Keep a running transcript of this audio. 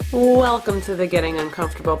Welcome to the Getting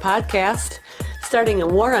Uncomfortable podcast, starting a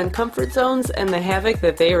war on comfort zones and the havoc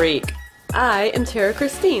that they wreak. I am Tara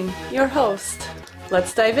Christine, your host.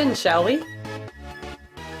 Let's dive in, shall we?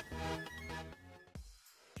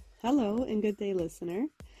 Hello and good day, listener.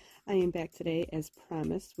 I am back today as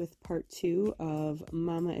promised with part 2 of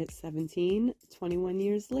Mama at 17, 21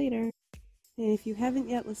 years later. And if you haven't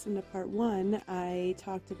yet listened to part 1, I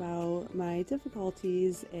talked about my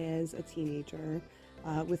difficulties as a teenager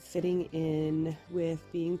with fitting in, with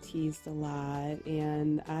being teased a lot,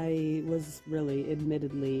 and I was really,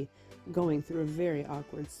 admittedly, going through a very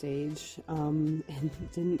awkward stage and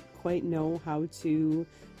didn't quite know how to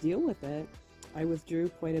deal with it. I withdrew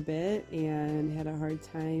quite a bit and had a hard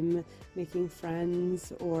time making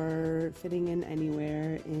friends or fitting in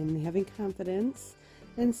anywhere and having confidence,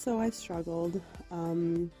 and so I struggled.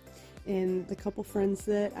 And the couple friends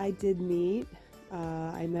that I did meet,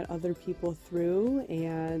 I met other people through,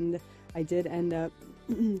 and I did end up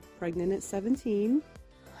pregnant at 17.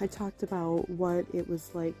 I talked about what it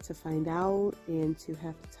was like to find out and to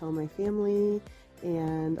have to tell my family,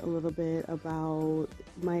 and a little bit about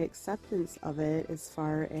my acceptance of it as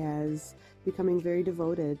far as becoming very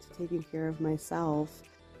devoted to taking care of myself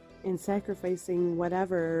and sacrificing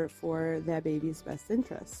whatever for that baby's best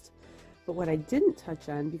interest. But what I didn't touch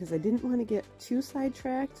on, because I didn't want to get too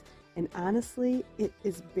sidetracked, and honestly, it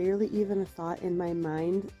is barely even a thought in my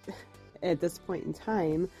mind at this point in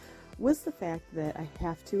time, was the fact that I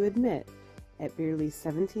have to admit, at barely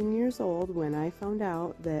 17 years old, when I found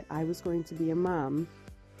out that I was going to be a mom,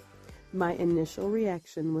 my initial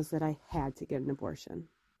reaction was that I had to get an abortion.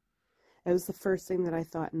 It was the first thing that I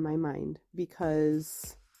thought in my mind,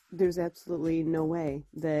 because there's absolutely no way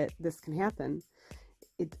that this can happen.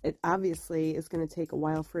 It obviously is going to take a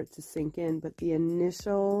while for it to sink in, but the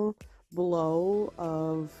initial blow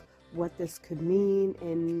of what this could mean,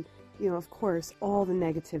 and, you know, of course, all the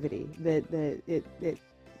negativity that it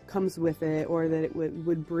comes with it, or that it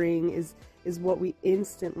would bring, is what we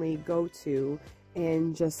instantly go to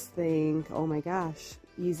and just think, oh my gosh,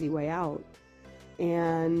 easy way out.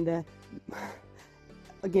 And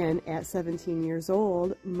again, at 17 years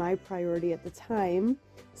old, my priority at the time,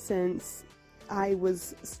 since I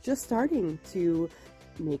was just starting to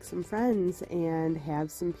make some friends and have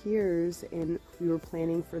some peers, and we were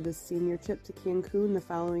planning for this senior trip to Cancun the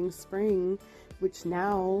following spring, which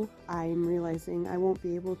now I'm realizing I won't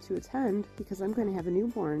be able to attend because I'm going to have a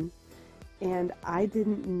newborn. And I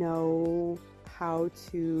didn't know how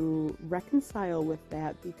to reconcile with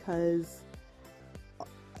that, because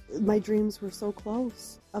my dreams were so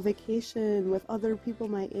close. A vacation with other people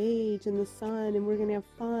my age in the sun, and we're going to have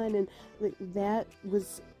fun, and that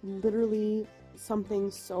was literally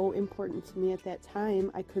something so important to me at that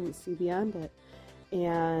time. I couldn't see beyond it.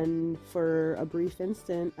 And for a brief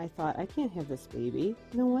instant, I thought, I can't have this baby.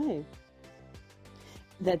 No way.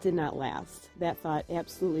 That did not last. That thought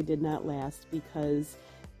absolutely did not last, because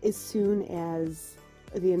as soon as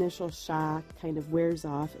the initial shock kind of wears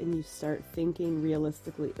off and you start thinking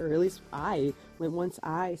realistically, or at least once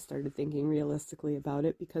I started thinking realistically about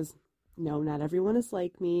it, because no, not everyone is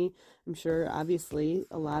like me. I'm sure obviously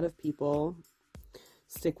a lot of people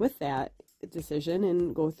stick with that decision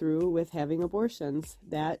and go through with having abortions.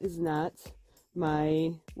 That is not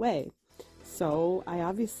my way. So I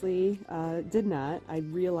obviously did not. I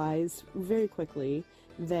realized very quickly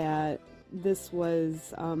that this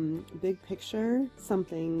was big picture,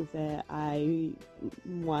 something that I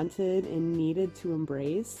wanted and needed to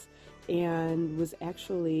embrace, and was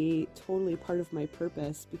actually totally part of my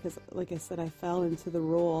purpose, because, like I said, I fell into the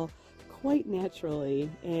role quite naturally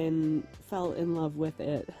and fell in love with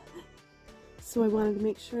it. So I wanted to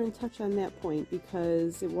make sure and touch on that point,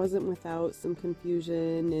 because it wasn't without some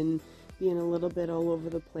confusion and being a little bit all over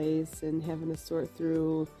the place and having to sort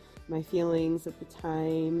through my feelings at the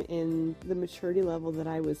time and the maturity level that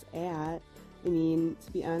I was at. I mean,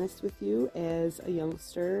 to be honest with you, as a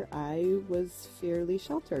youngster, I was fairly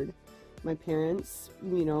sheltered. My parents,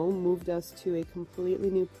 moved us to a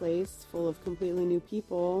completely new place full of completely new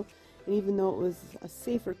people, and even though it was a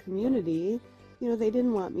safer community, they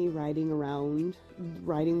didn't want me riding around,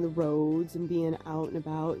 riding the roads and being out and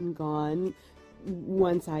about and gone.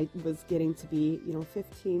 Once I was getting to be,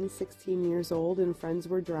 15, 16 years old and friends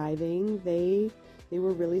were driving, they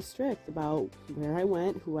were really strict about where I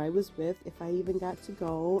went, who I was with, if I even got to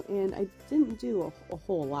go, and I didn't do a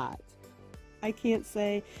whole lot. I can't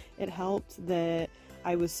say it helped that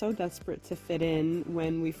I was so desperate to fit in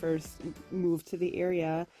when we first moved to the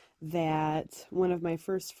area that one of my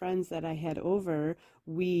first friends that I had over,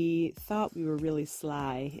 we thought we were really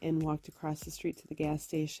sly and walked across the street to the gas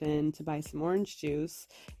station to buy some orange juice,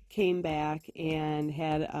 came back and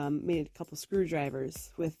had made a couple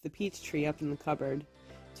screwdrivers with the peach tree up in the cupboard.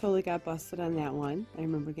 Totally got busted on that one. I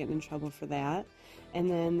remember getting in trouble for that. And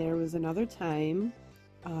then there was another time,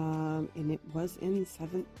 and it was in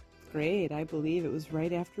 7th grade, I believe. It was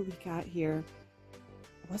right after we got here.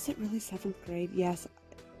 Was it really 7th grade? Yes,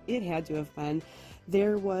 it had to have been.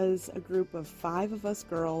 There was a group of 5 of us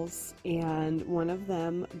girls, and one of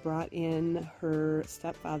them brought in her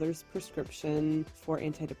stepfather's prescription for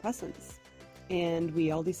antidepressants. And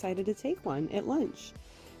we all decided to take one at lunch,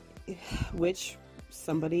 which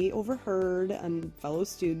somebody overheard, a fellow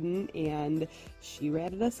student, and she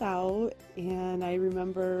ratted us out. And I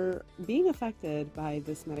remember being affected by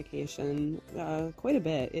this medication quite a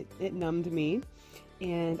bit. It numbed me,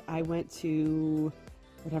 and I went to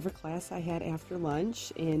whatever class I had after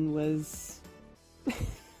lunch and was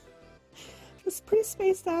pretty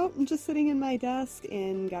spaced out and just sitting in my desk,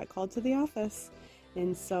 and got called to the office.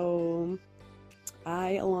 And so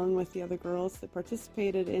I, along with the other girls that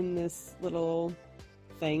participated in this little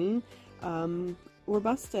thing, were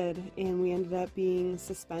busted, and we ended up being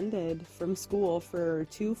suspended from school for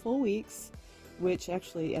 2 full weeks, which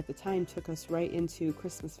actually at the time took us right into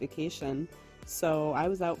Christmas vacation. So I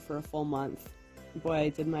was out for a full month.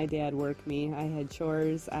 Boy, did my dad work me. I had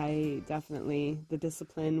chores. The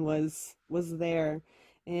discipline was there,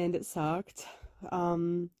 and it sucked.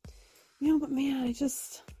 But man, I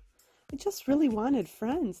just really wanted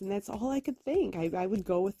friends, and that's all I could think. I would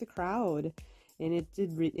go with the crowd, and it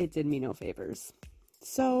did me no favors.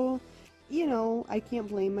 So, I can't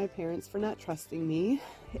blame my parents for not trusting me,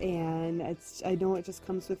 and I know it just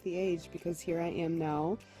comes with the age, because here I am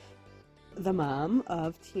now, the mom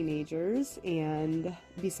of teenagers, and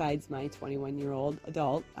besides my 21-year-old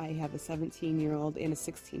adult, I have a 17-year-old and a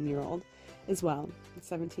 16-year-old as well. A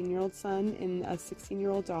 17-year-old son and a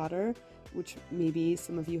 16-year-old daughter, which maybe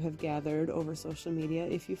some of you have gathered over social media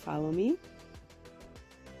if you follow me.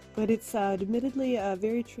 But it's admittedly a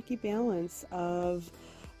very tricky balance of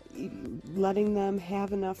letting them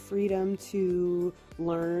have enough freedom to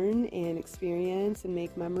learn and experience and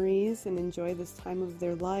make memories and enjoy this time of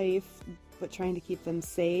their life, but trying to keep them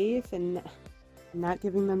safe and not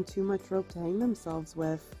giving them too much rope to hang themselves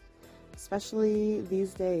with. Especially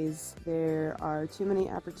these days, there are too many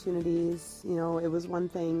opportunities. It was one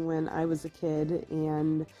thing when I was a kid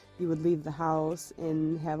and you would leave the house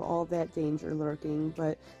and have all that danger lurking,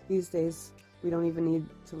 but these days we don't even need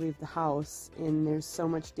to leave the house, and there's so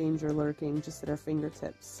much danger lurking just at our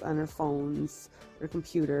fingertips, on our phones, or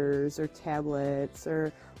computers, or tablets,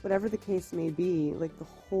 or whatever the case may be. Like, the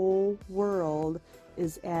whole world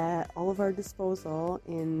is at all of our disposal,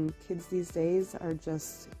 and kids these days are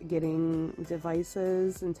just getting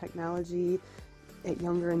devices and technology at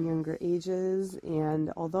younger and younger ages,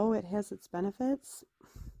 and although it has its benefits,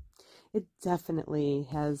 it definitely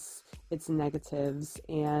has its negatives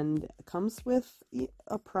and comes with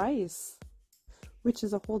a price, which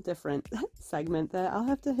is a whole different segment that I'll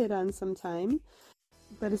have to hit on sometime.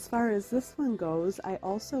 But as far as this one goes, I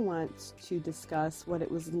also want to discuss what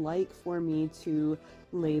it was like for me to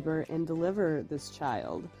labor and deliver this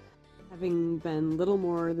child. Having been little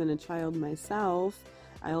more than a child myself,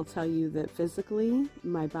 I'll tell you that physically,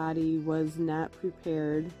 my body was not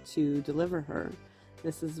prepared to deliver her.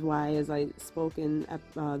 This is why, as I spoke in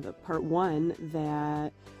the part 1,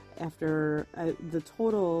 that after the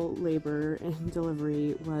total labor and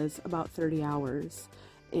delivery was about 30 hours.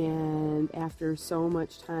 And after so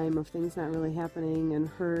much time of things not really happening and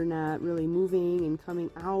her not really moving and coming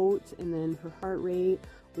out, and then her heart rate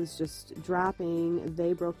was just dropping,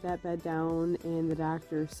 they broke that bed down and the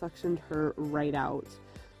doctor suctioned her right out,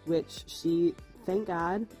 which she, thank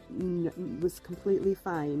God, was completely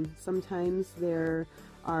fine. Sometimes there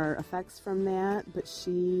are effects from that, but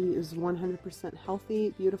she is 100%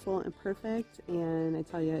 healthy, beautiful, and perfect, and I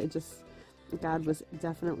tell you, God was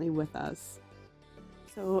definitely with us.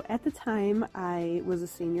 So at the time I was a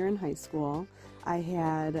senior in high school, I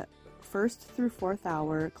had 1st through 4th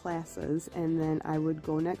hour classes, and then I would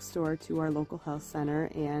go next door to our local health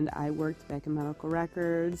center, and I worked back in medical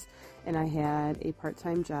records, and I had a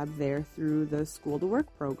part-time job there through the School to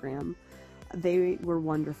Work program. They were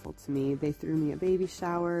wonderful to me. They threw me a baby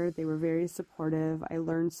shower. They were very supportive. I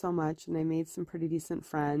learned so much, and I made some pretty decent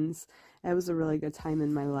friends. It was a really good time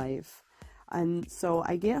in my life. And so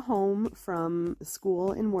I get home from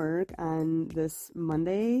school and work on this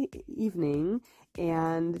Monday evening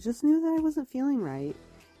and just knew that I wasn't feeling right.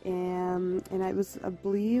 And I was, I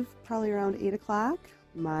believe, probably around 8 o'clock.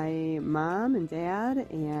 My mom and dad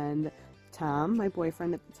and Tom, my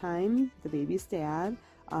boyfriend at the time, the baby's dad,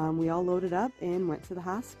 we all loaded up and went to the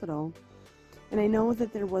hospital. And I know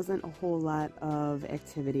that there wasn't a whole lot of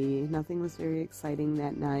activity. Nothing was very exciting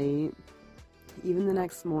that night. Even the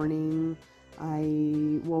next morning,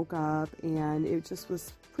 I woke up and it just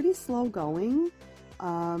was pretty slow going.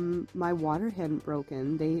 My water hadn't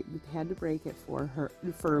broken. They had to break it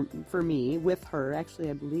for me, with her. Actually,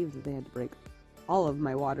 I believe that they had to break all of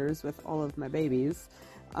my waters with all of my babies.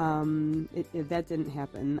 That didn't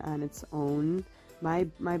happen on its own. My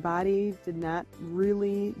body did not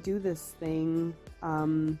really do this thing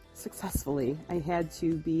successfully. I had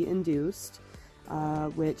to be induced,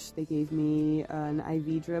 which they gave me an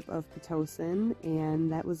IV drip of Pitocin,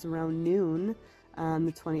 and that was around noon on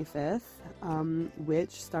the 25th,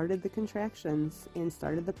 which started the contractions and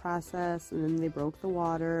started the process, and then they broke the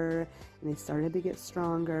water, and they started to get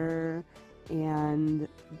stronger, and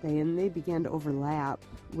then they began to overlap,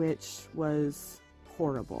 which was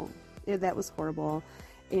horrible. That was horrible,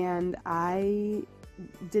 and I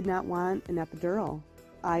did not want an epidural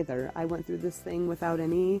either. I went through this thing without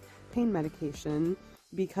any pain medication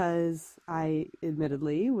because I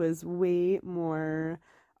admittedly was way more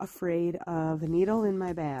afraid of a needle in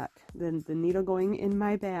my back, than the needle going in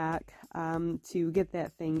my back to get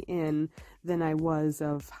that thing in, than I was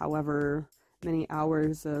of however many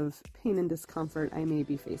hours of pain and discomfort I may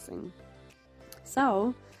be facing.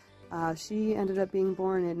 So she ended up being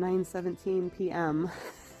born at 9:17 p.m.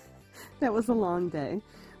 That was a long day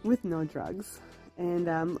with no drugs. And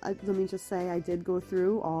let me just say, I did go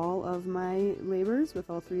through all of my labors with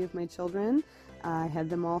all three of my children. I had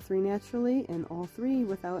them all three naturally and all three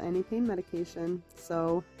without any pain medication.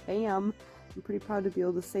 So, bam! I'm pretty proud to be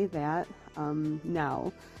able to say that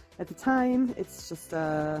now. At the time, it's just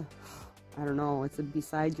I don't know, it's a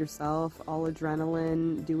beside yourself, all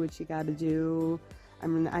adrenaline, do what you gotta do.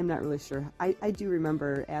 I'm not really sure. I do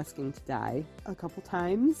remember asking to die a couple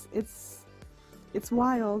times. It's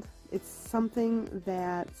wild. It's something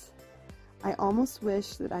that I almost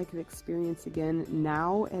wish that I could experience again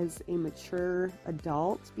now as a mature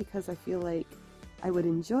adult, because I feel like I would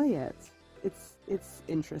enjoy it. It's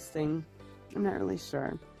interesting. I'm not really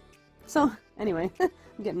sure. So anyway, I'm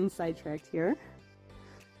getting sidetracked here.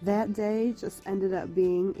 That day just ended up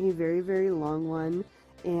being a very, very long one.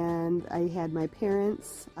 And I had my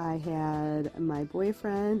parents, I had my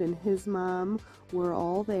boyfriend and his mom were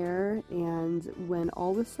all there, and when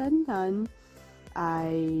all was said and done,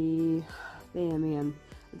 I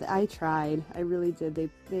tried. I really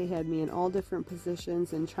did. They had me in all different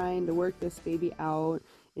positions and trying to work this baby out,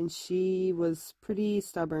 and she was pretty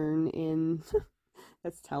stubborn in,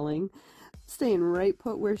 that's telling, staying right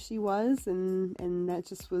put where she was, and that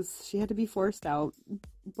just was, she had to be forced out.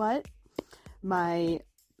 But my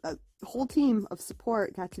whole team of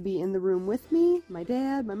support got to be in the room with me. My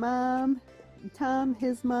dad, my mom, Tom,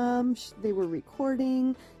 his mom, they were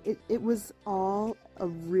recording. It was all a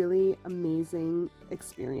really amazing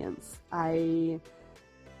experience. I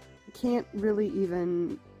can't really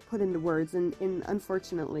even put into words, and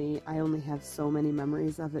unfortunately I only have so many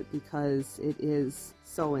memories of it because it is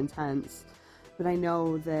so intense. But I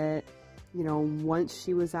know that, you know, once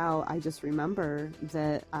she was out, I just remember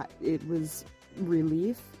that it was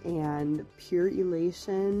relief and pure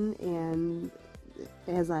elation, and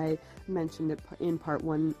as I mentioned it in part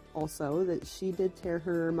one also, that she did tear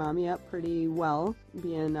her mommy up pretty well,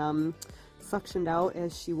 being suctioned out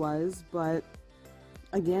as she was. But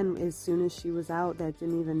again, as soon as she was out, that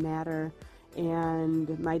didn't even matter,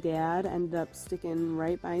 and my dad ended up sticking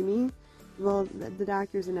right by me. Well, the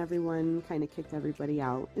doctors and everyone kind of kicked everybody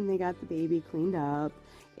out, and they got the baby cleaned up,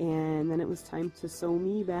 and then it was time to sew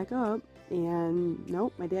me back up. And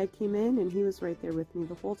nope, my dad came in and he was right there with me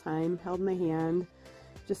the whole time, held my hand.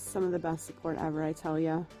 Just some of the best support ever, I tell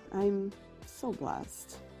ya. I'm so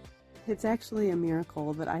blessed. It's actually a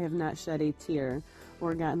miracle that I have not shed a tear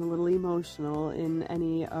or gotten a little emotional in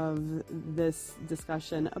any of this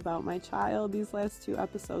discussion about my child these last two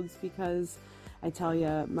episodes, because I tell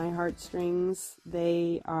you, my heartstrings,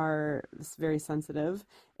 they are very sensitive,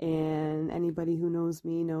 and anybody who knows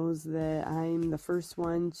me knows that I'm the first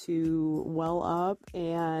one to well up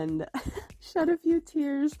and shed a few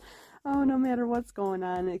tears. Oh, no matter what's going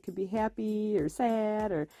on. It could be happy or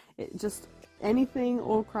sad or just anything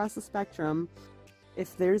all across the spectrum.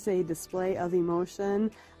 If there's a display of emotion,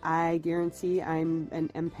 I guarantee I'm an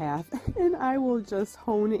empath, and I will just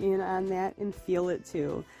hone in on that and feel it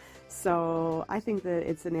too. So I think that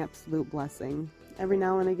it's an absolute blessing. Every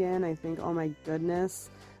now and again I think, oh my goodness,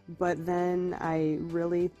 but then I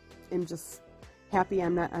really am just happy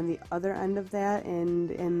I'm not on the other end of that,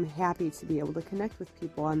 and am happy to be able to connect with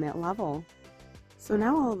people on that level. So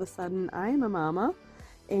now all of a sudden I'm a mama,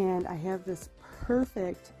 and I have this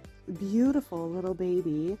perfect beautiful little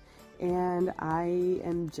baby, and I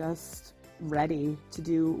am just ready to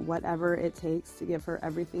do whatever it takes to give her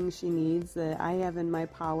everything she needs that I have in my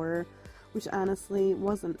power, which honestly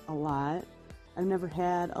wasn't a lot. I've never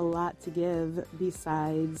had a lot to give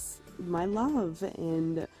besides my love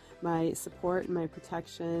and my support and my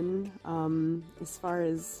protection. As far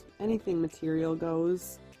as anything material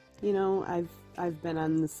goes, I've been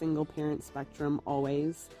on the single parent spectrum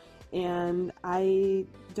always, and I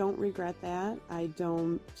don't regret that.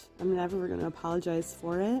 I'm never going to apologize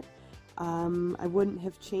for it. I wouldn't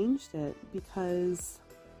have changed it, because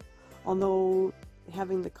although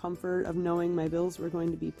having the comfort of knowing my bills were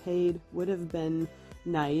going to be paid would have been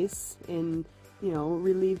nice and,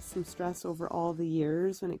 relieved some stress over all the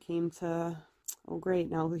years when it came to, oh great,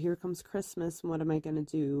 now here comes Christmas and what am I going to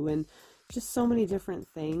do? And just so many different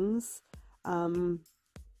things.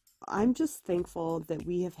 I'm just thankful that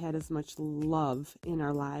we have had as much love in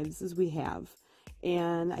our lives as we have.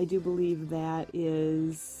 And I do believe that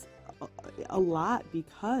is a lot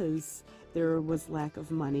because there was lack of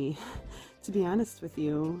money. To be honest with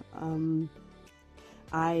you,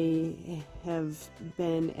 I have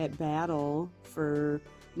been at battle for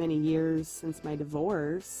many years since my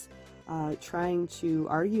divorce, trying to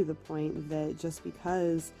argue the point that just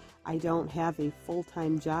because I don't have a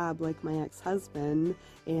full-time job like my ex-husband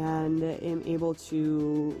and am able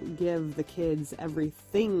to give the kids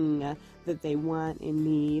everything that they want and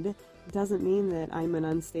need, doesn't mean that I'm an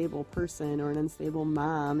unstable person or an unstable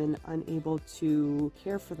mom and unable to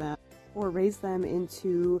care for them or raise them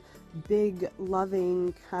into big,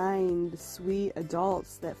 loving, kind, sweet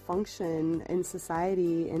adults that function in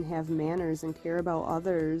society and have manners and care about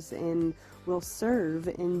others and will serve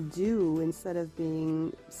and do instead of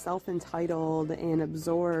being self-entitled and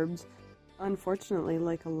absorbed, unfortunately,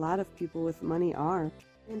 like a lot of people with money are.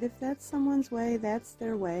 And if that's someone's way, that's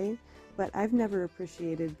their way. But I've never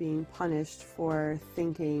appreciated being punished for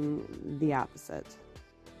thinking the opposite.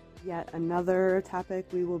 Yet another topic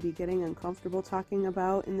we will be getting uncomfortable talking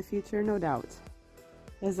about in the future, no doubt.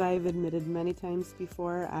 As I've admitted many times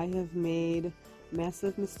before, I have made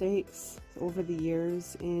massive mistakes over the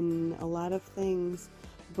years in a lot of things,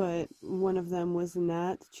 but one of them was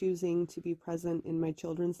not choosing to be present in my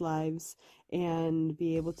children's lives and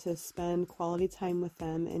be able to spend quality time with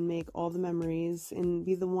them and make all the memories and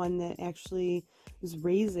be the one that actually was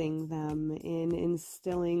raising them and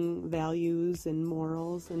instilling values and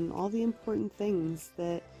morals and all the important things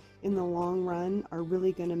that in the long run are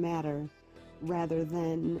really going to matter, rather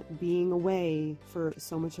than being away for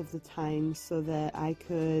so much of the time so that I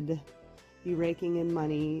could be raking in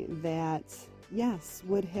money that, yes,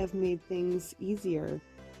 would have made things easier.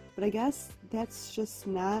 But I guess that's just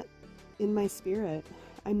not in my spirit.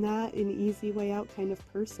 I'm not an easy way out kind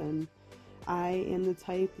of person. I am the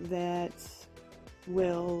type that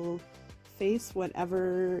will face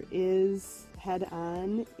whatever is head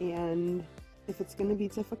on, and if it's going to be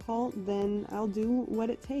difficult, then I'll do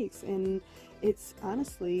what it takes. And it's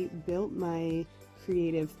honestly built my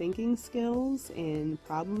creative thinking skills and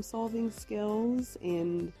problem solving skills,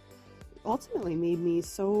 and ultimately made me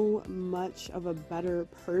so much of a better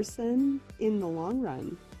person in the long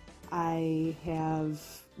run. I have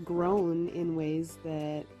grown in ways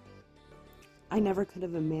that I never could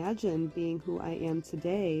have imagined being who I am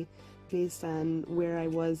today based on where I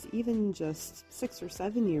was even just 6 or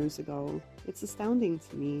 7 years ago. It's astounding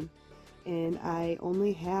to me, and I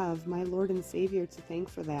only have my Lord and Savior to thank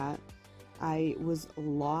for that. I was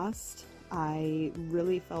lost. I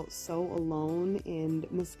really felt so alone and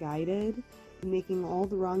misguided, making all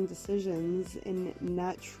the wrong decisions and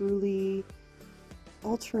not truly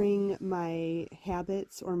altering my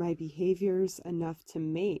habits or my behaviors enough to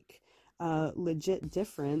make a legit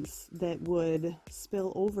difference that would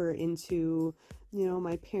spill over into,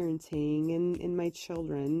 my parenting and my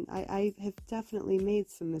children. I have definitely made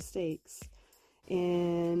some mistakes,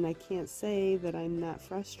 and I can't say that I'm not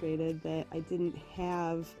frustrated that I didn't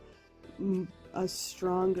have a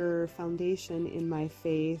stronger foundation in my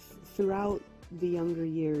faith throughout the younger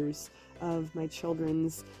years of my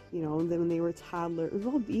children's, when they were toddlers,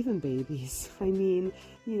 well, even babies. I mean,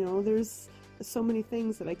 there's so many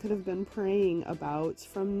things that I could have been praying about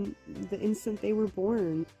from the instant they were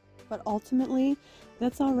born. But ultimately,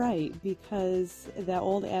 that's all right, because that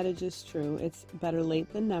old adage is true. It's better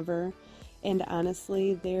late than never. And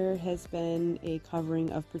honestly, there has been a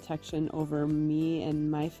covering of protection over me and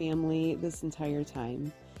my family this entire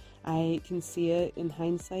time. I can see it in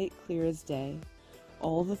hindsight clear as day.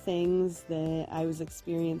 all the things that I was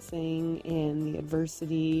experiencing, and the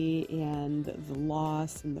adversity and the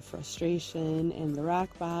loss and the frustration and the rock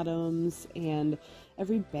bottoms and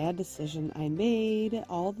every bad decision I made,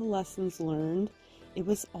 all the lessons learned, it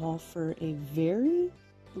was all for a very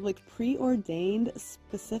preordained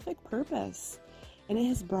specific purpose. And it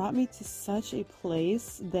has brought me to such a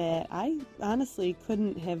place that I honestly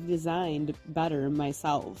couldn't have designed better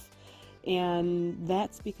myself. And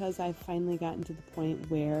that's because I've finally gotten to the point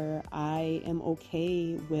where I am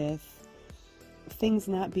okay with things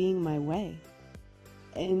not being my way.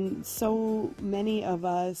 And so many of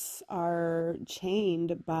us are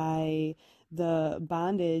chained by the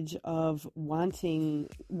bondage of wanting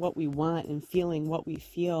what we want and feeling what we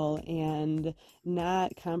feel, and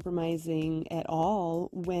not compromising at all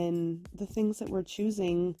when the things that we're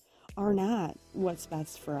choosing are not what's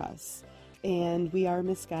best for us. And we are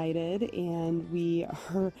misguided, and we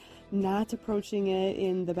are not approaching it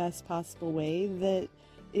in the best possible way that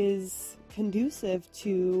is conducive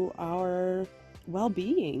to our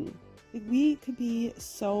well-being. We could be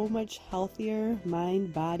so much healthier,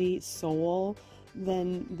 mind, body, soul,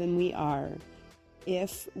 than we are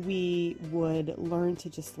if we would learn to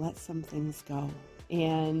just let some things go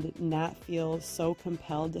and not feel so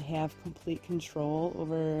compelled to have complete control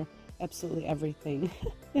over absolutely everything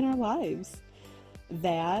in our lives.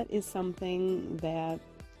 That is something that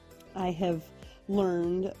I have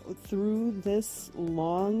learned through this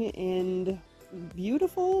long and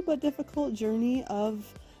beautiful but difficult journey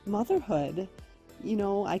of motherhood. You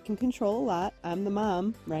know, I can control a lot. I'm the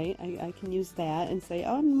mom, right? I can use that and say,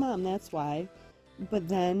 oh, I'm the mom, that's why. But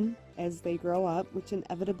then as they grow up, which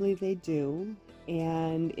inevitably they do,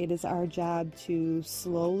 and it is our job to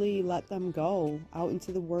slowly let them go out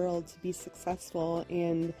into the world to be successful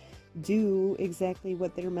and do exactly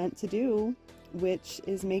what they're meant to do, which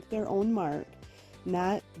is make their own mark,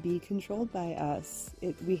 not be controlled by us.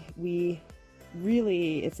 We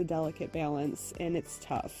really, it's a delicate balance, and it's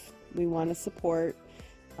tough. We want to support.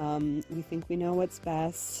 We think we know what's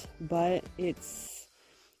best, but it's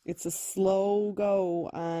a slow go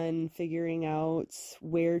on figuring out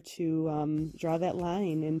where to draw that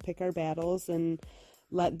line and pick our battles and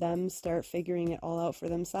let them start figuring it all out for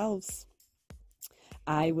themselves.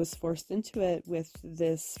 I was forced into it with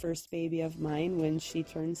this first baby of mine when she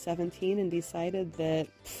turned 17 and decided that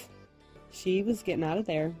she was getting out of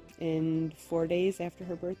there. And 4 days after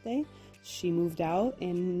her birthday, she moved out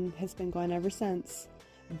and has been gone ever since.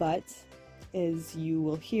 But as you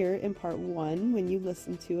will hear in part 1, when you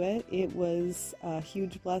listen to it, it was a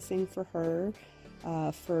huge blessing for her,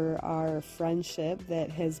 for our friendship that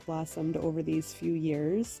has blossomed over these few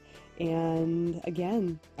years. And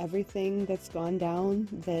again, everything that's gone down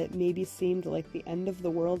that maybe seemed like the end of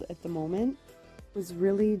the world at the moment was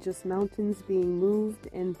really just mountains being moved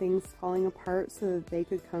and things falling apart so that they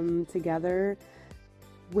could come together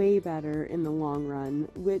way better in the long run,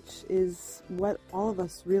 which is what all of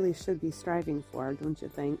us really should be striving for, don't you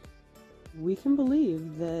think? We can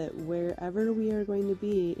believe that wherever we are going to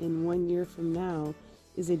be in 1 year from now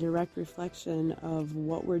is a direct reflection of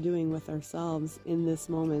what we're doing with ourselves in this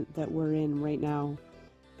moment that we're in right now.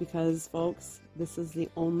 Because, folks, this is the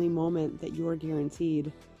only moment that you're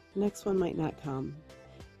guaranteed. The next one might not come.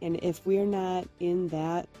 And if we're not in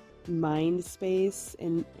that mind space,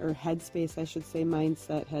 or head space, I should say,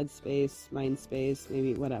 mindset, head space, mind space,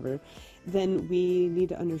 maybe whatever, then we need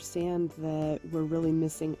to understand that we're really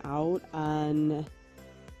missing out on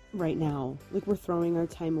right now. Like, we're throwing our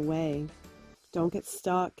time away. Don't get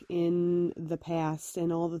stuck in the past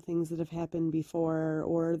and all the things that have happened before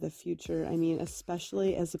or the future. I mean,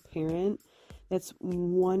 especially as a parent, that's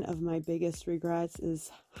one of my biggest regrets, is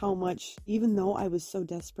how much, even though I was so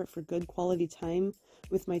desperate for good quality time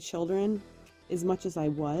with my children, as much as I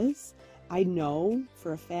was, I know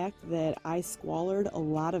for a fact that I squandered a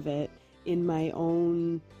lot of it in my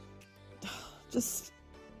own just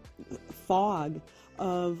fog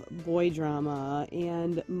of boy drama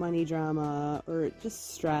and money drama, or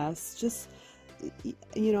just stress. Just,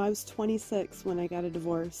 you know, I was 26 when I got a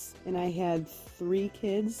divorce, and I had 3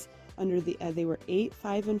 kids under they were 8,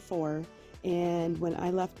 5, and 4. And when I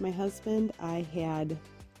left my husband, I had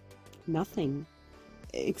nothing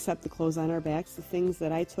except the clothes on our backs, the things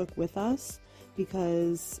that I took with us,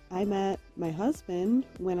 because I met my husband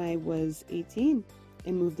when I was 18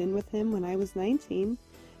 and moved in with him when I was 19,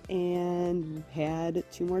 and had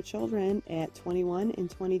 2 more children at 21 and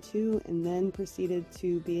 22, and then proceeded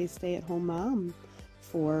to be a stay-at-home mom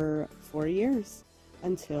for 4 years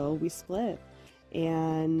until we split.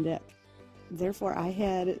 And therefore I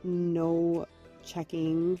had no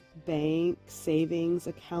checking, bank, savings,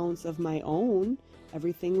 accounts of my own.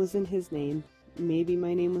 Everything was in his name. Maybe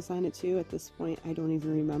my name was on it too at this point. I don't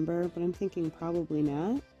even remember, but I'm thinking probably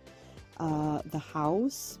not. The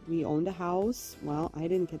house, we owned a house. Well, I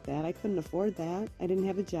didn't get that. I couldn't afford that. I didn't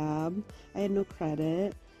have a job. I had no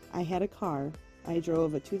credit. I had a car. I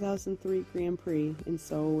drove a 2003 Grand Prix. And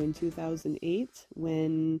so in 2008,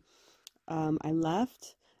 when I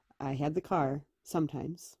left, I had the car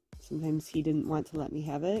sometimes. Sometimes he didn't want to let me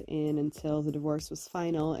have it, and until the divorce was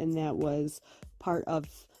final, and that was part of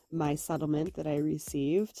my settlement that I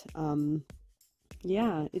received.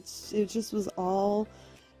 Yeah, it just was all,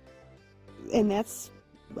 and that's,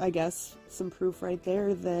 I guess, some proof right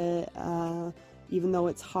there that even though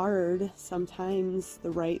it's hard, sometimes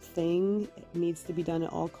the right thing needs to be done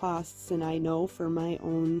at all costs. And I know for my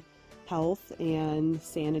own health and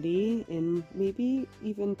sanity, and maybe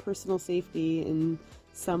even personal safety in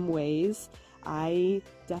some ways, I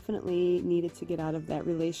definitely needed to get out of that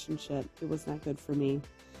relationship. It was not good for me,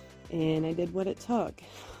 and I did what it took.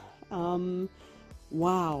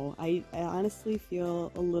 Wow, I honestly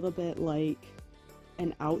feel a little bit like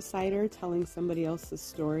an outsider telling somebody else's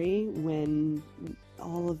story when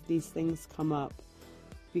all of these things come up,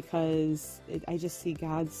 because I just see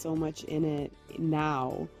God so much in it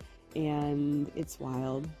now, and it's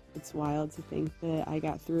wild. It's wild to think that I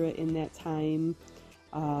got through it in that time.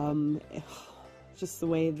 Just the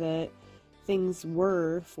way that things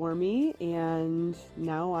were for me, and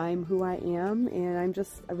now I'm who I am, and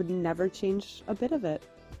I would never change a bit of it.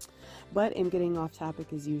 But I'm getting off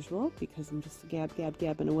topic as usual because I'm just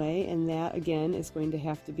gabbing away, and that again is going to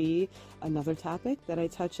have to be another topic that I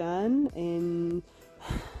touch on in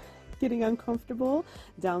getting uncomfortable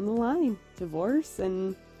down the line, divorce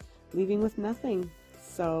and leaving with nothing.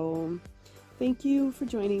 So thank you for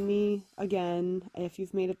joining me again. If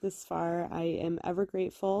you've made it this far, I am ever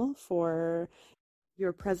grateful for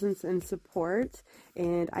your presence and support,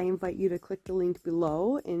 and I invite you to click the link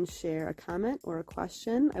below and share a comment or a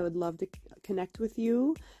question. I would love to connect with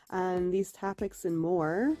you on these topics and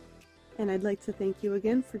more. And I'd like to thank you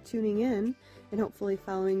again for tuning in and hopefully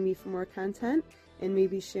following me for more content, and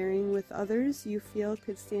maybe sharing with others you feel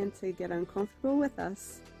could stand to get uncomfortable with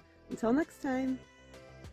us. Until next time.